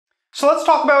So let's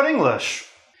talk about English.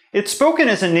 It's spoken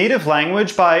as a native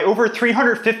language by over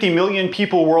 350 million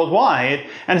people worldwide,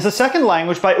 and as a second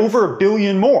language by over 1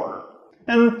 billion more.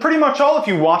 And pretty much all of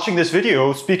you watching this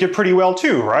video speak it pretty well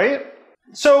too, right?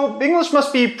 So English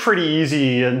must be pretty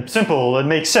easy and simple and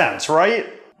make sense, right?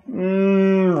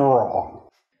 Wrong.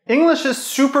 English is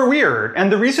super weird,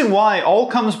 and the reason why all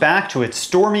comes back to its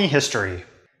stormy history.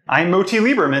 I'm Moti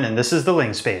Lieberman, and this is the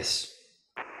Ling Space.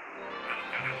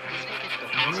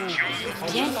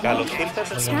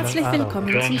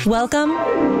 Welcome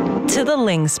to the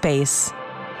Ling Space.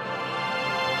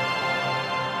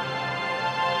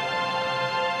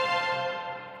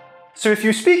 So if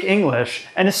you speak English,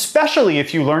 and especially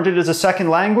if you learned it as a second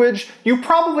language, you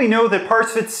probably know that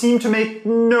parts of it seem to make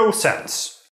no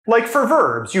sense. Like for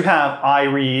verbs, you have I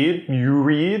read, you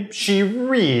read, she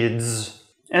reads.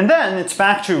 And then it's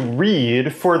back to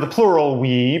read for the plural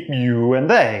we, you, and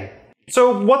they.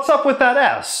 So what's up with that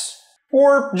S?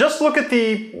 Or just look at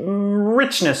the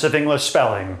richness of English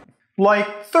spelling.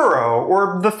 Like thorough,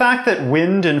 or the fact that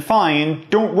wind and fine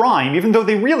don't rhyme even though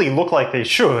they really look like they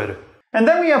should. And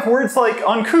then we have words like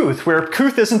uncouth, where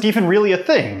couth isn't even really a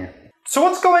thing. So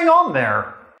what's going on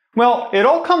there? Well, it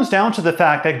all comes down to the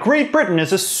fact that Great Britain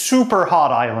is a super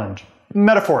hot island,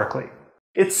 metaphorically.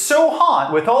 It's so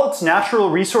hot with all its natural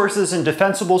resources and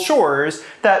defensible shores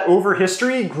that over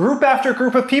history, group after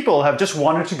group of people have just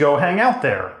wanted to go hang out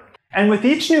there. And with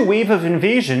each new wave of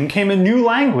invasion came a new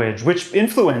language which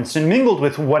influenced and mingled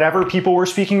with whatever people were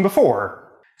speaking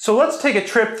before. So let's take a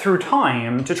trip through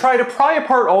time to try to pry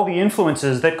apart all the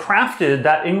influences that crafted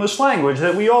that English language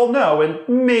that we all know and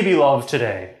maybe love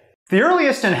today. The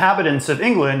earliest inhabitants of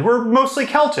England were mostly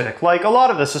Celtic, like a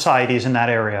lot of the societies in that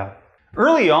area.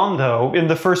 Early on, though, in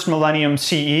the first millennium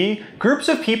CE, groups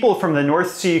of people from the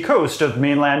North Sea coast of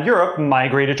mainland Europe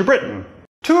migrated to Britain.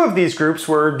 Two of these groups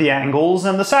were the Angles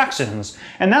and the Saxons,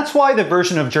 and that's why the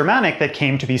version of Germanic that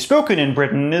came to be spoken in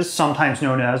Britain is sometimes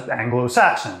known as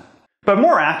Anglo-Saxon. But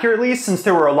more accurately, since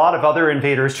there were a lot of other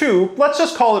invaders too, let's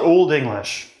just call it Old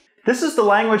English. This is the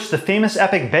language the famous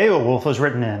epic Beowulf was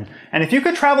written in, and if you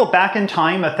could travel back in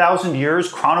time 1,000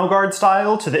 years chronogard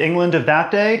style to the England of that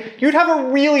day, you'd have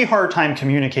a really hard time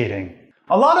communicating.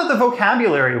 A lot of the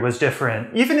vocabulary was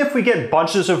different, even if we get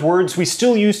bunches of words we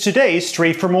still use today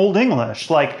straight from Old English,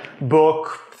 like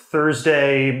book,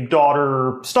 Thursday,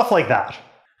 daughter, stuff like that.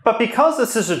 But because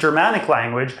this is a Germanic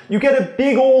language, you get a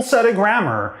big ol' set of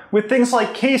grammar, with things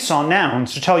like case on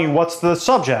nouns to tell you what's the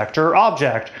subject or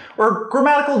object, or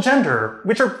grammatical gender,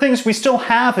 which are things we still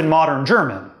have in modern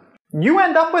German. You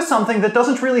end up with something that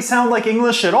doesn't really sound like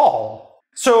English at all.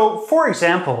 So, for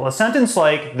example, a sentence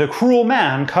like, the cruel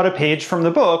man cut a page from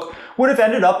the book, would have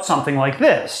ended up something like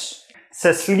this.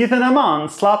 Se slitna man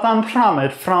slatan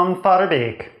framet fram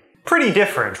farbek. Pretty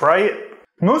different, right?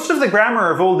 Most of the grammar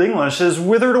of Old English is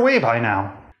withered away by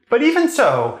now. But even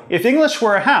so, if English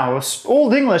were a house,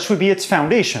 Old English would be its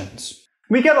foundations.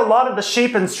 We get a lot of the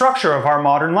shape and structure of our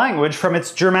modern language from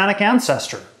its Germanic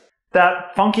ancestor.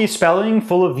 That funky spelling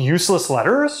full of useless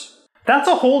letters? That's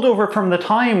a holdover from the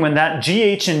time when that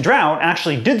GH in drought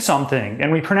actually did something,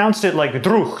 and we pronounced it like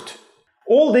drucht.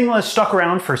 Old English stuck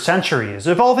around for centuries,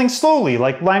 evolving slowly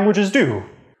like languages do.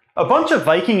 A bunch of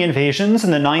Viking invasions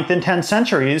in the 9th and 10th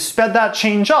centuries sped that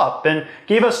change up and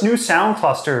gave us new sound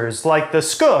clusters like the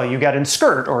sk you get in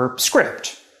skirt or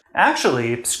script.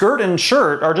 Actually, skirt and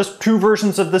shirt are just two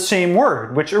versions of the same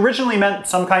word, which originally meant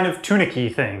some kind of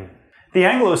tunicky thing. The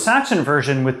Anglo-Saxon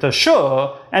version with the sh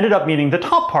ended up meaning the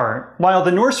top part, while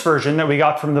the Norse version that we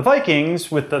got from the Vikings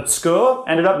with the sk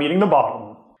ended up meaning the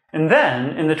bottom. And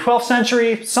then, in the 12th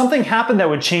century, something happened that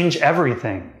would change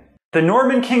everything. The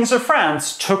Norman kings of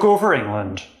France took over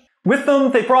England. With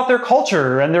them, they brought their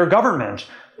culture and their government,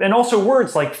 and also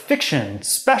words like fiction,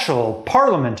 special,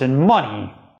 parliament, and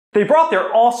money. They brought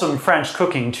their awesome French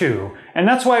cooking too, and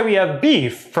that's why we have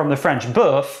beef from the French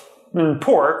bœuf, and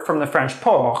pork from the French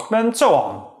porc, and so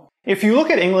on. If you look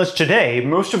at English today,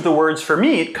 most of the words for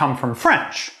meat come from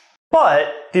French.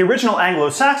 But the original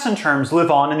Anglo-Saxon terms live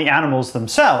on in the animals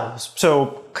themselves,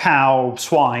 so cow,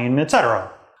 swine,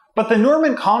 etc. But the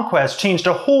Norman conquest changed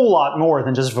a whole lot more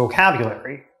than just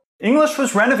vocabulary. English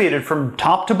was renovated from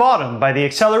top to bottom by the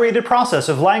accelerated process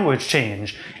of language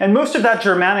change, and most of that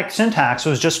Germanic syntax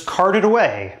was just carted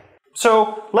away.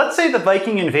 So, let's say the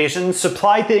Viking invasion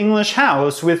supplied the English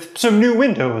house with some new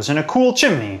windows and a cool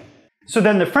chimney. So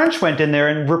then the French went in there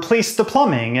and replaced the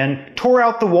plumbing, and tore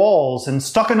out the walls, and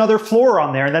stuck another floor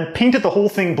on there, and then painted the whole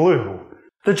thing blue.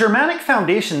 The Germanic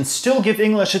foundations still give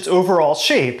English its overall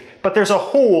shape, but there's a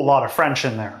whole lot of French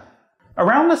in there.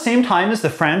 Around the same time as the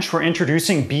French were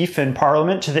introducing beef in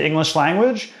Parliament to the English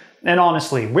language, And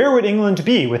honestly, where would England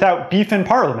be without beef in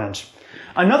Parliament?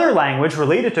 Another language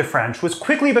related to French was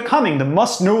quickly becoming the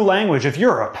must-know language of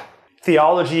Europe.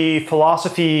 Theology,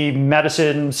 philosophy,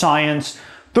 medicine, science,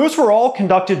 those were all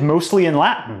conducted mostly in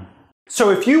Latin. So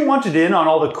if you wanted in on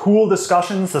all the cool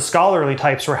discussions the scholarly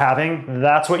types were having,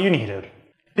 that's what you needed.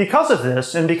 Because of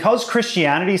this, and because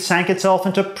Christianity sank itself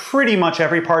into pretty much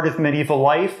every part of medieval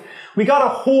life, we got a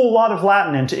whole lot of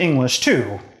Latin into English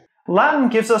too. Latin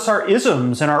gives us our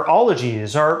isms and our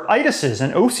ologies, our itises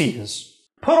and oses.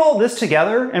 Put all this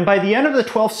together, and by the end of the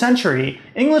 12th century,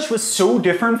 English was so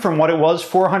different from what it was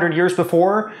 400 years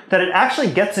before that it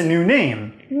actually gets a new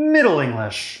name, Middle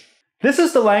English. This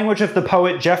is the language of the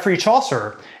poet Geoffrey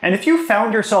Chaucer, and if you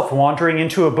found yourself wandering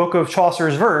into a book of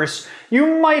Chaucer's verse,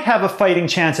 you might have a fighting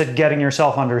chance at getting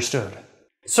yourself understood.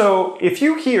 So, if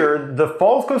you hear the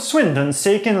folk of Swindon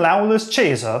saken lawless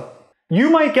chesa,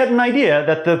 you might get an idea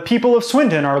that the people of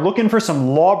Swindon are looking for some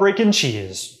law-breaking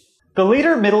cheese. The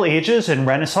later Middle Ages and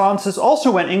Renaissance is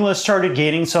also when English started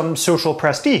gaining some social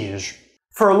prestige.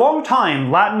 For a long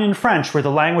time, Latin and French were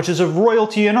the languages of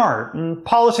royalty and art, and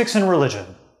politics and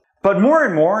religion. But more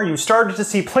and more, you started to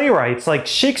see playwrights like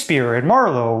Shakespeare and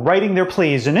Marlowe writing their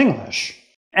plays in English.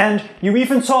 And you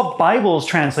even saw Bibles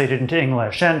translated into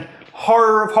English, and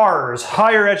horror of horrors,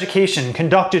 higher education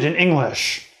conducted in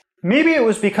English. Maybe it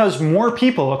was because more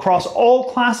people across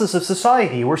all classes of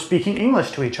society were speaking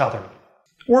English to each other.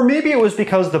 Or maybe it was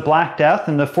because the Black Death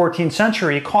in the 14th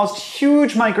century caused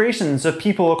huge migrations of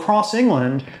people across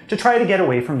England to try to get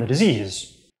away from the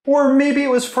disease. Or maybe it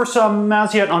was for some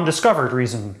as yet undiscovered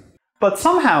reason. But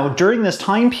somehow, during this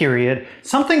time period,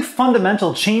 something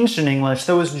fundamental changed in English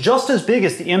that was just as big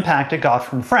as the impact it got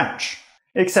from French.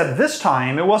 Except this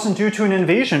time, it wasn't due to an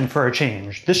invasion for a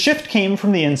change. The shift came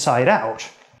from the inside out.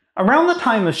 Around the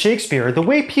time of Shakespeare, the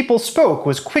way people spoke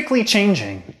was quickly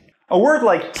changing. A word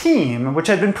like team, which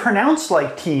had been pronounced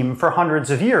like team for hundreds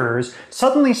of years,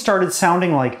 suddenly started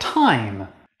sounding like time.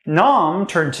 Nam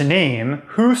turned to name,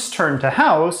 hoose turned to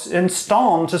house, and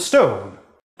stom to stone.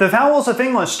 The vowels of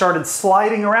English started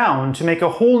sliding around to make a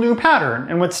whole new pattern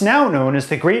in what's now known as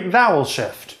the Great Vowel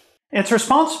Shift. It's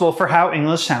responsible for how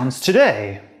English sounds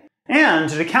today. And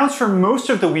it accounts for most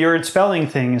of the weird spelling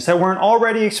things that weren't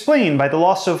already explained by the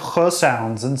loss of ch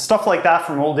sounds and stuff like that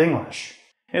from Old English.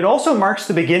 It also marks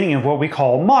the beginning of what we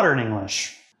call modern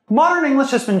English. Modern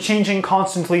English has been changing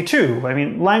constantly too.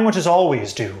 Languages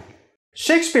always do.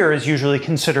 Shakespeare is usually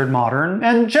considered modern,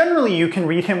 and generally you can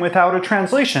read him without a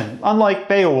translation, unlike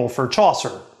Beowulf or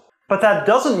Chaucer. But that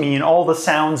doesn't mean all the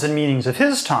sounds and meanings of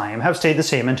his time have stayed the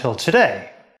same until today.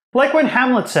 Like when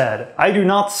Hamlet said, "I do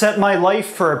not set my life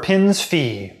for a pin's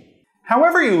fee."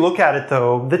 However you look at it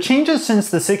though, the changes since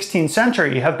the 16th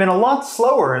century have been a lot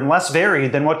slower and less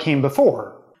varied than what came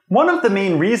before. One of the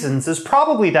main reasons is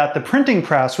probably that the printing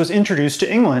press was introduced to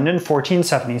England in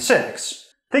 1476.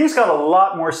 Things got a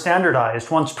lot more standardized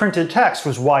once printed text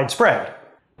was widespread.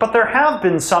 But there have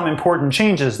been some important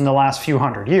changes in the last few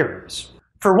hundred years.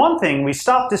 For one thing, we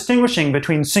stopped distinguishing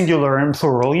between singular and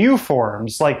plural you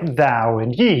forms, like thou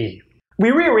and ye.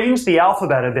 We rearranged the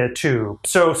alphabet a bit too,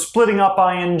 so splitting up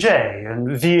I and J,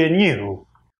 and V and U.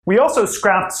 We also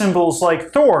scrapped symbols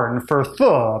like thorn for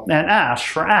th and ash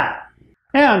for at.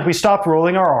 And we stopped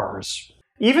rolling our R's.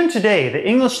 Even today, the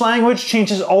English language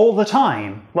changes all the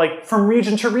time, like from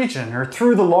region to region or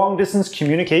through the long-distance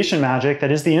communication magic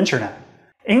that is the internet.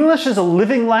 English is a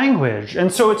living language,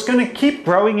 and so it's going to keep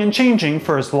growing and changing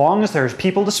for as long as there's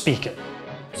people to speak it.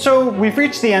 So we've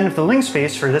reached the end of the Ling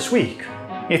Space for this week.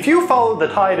 If you followed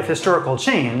the tide of historical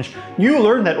change, you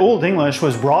learned that Old English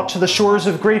was brought to the shores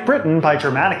of Great Britain by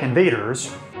Germanic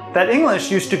invaders, that English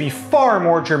used to be far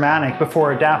more Germanic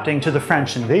before adapting to the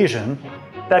French invasion,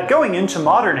 that going into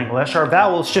modern English our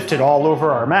vowels shifted all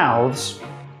over our mouths,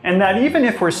 and that even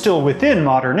if we're still within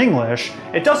modern English,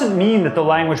 it doesn't mean that the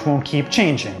language won't keep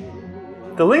changing.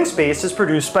 The Ling Space is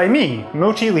produced by me,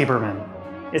 Moti Lieberman.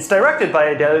 It's directed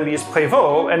by Adèle-Louise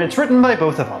Prévost, and it's written by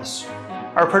both of us.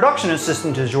 Our production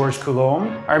assistant is Georges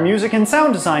Coulombe, our music and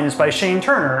sound design is by Shane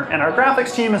Turner, and our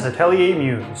graphics team is Atelier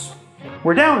Muse.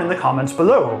 We're down in the comments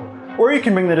below, or you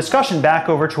can bring the discussion back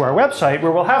over to our website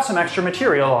where we'll have some extra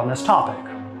material on this topic.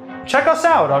 Check us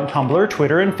out on Tumblr,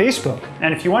 Twitter, and Facebook,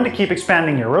 and if you want to keep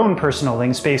expanding your own personal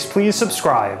Ling Space, please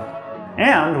subscribe.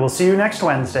 And we'll see you next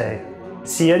Wednesday.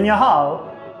 See ya, Nyahal!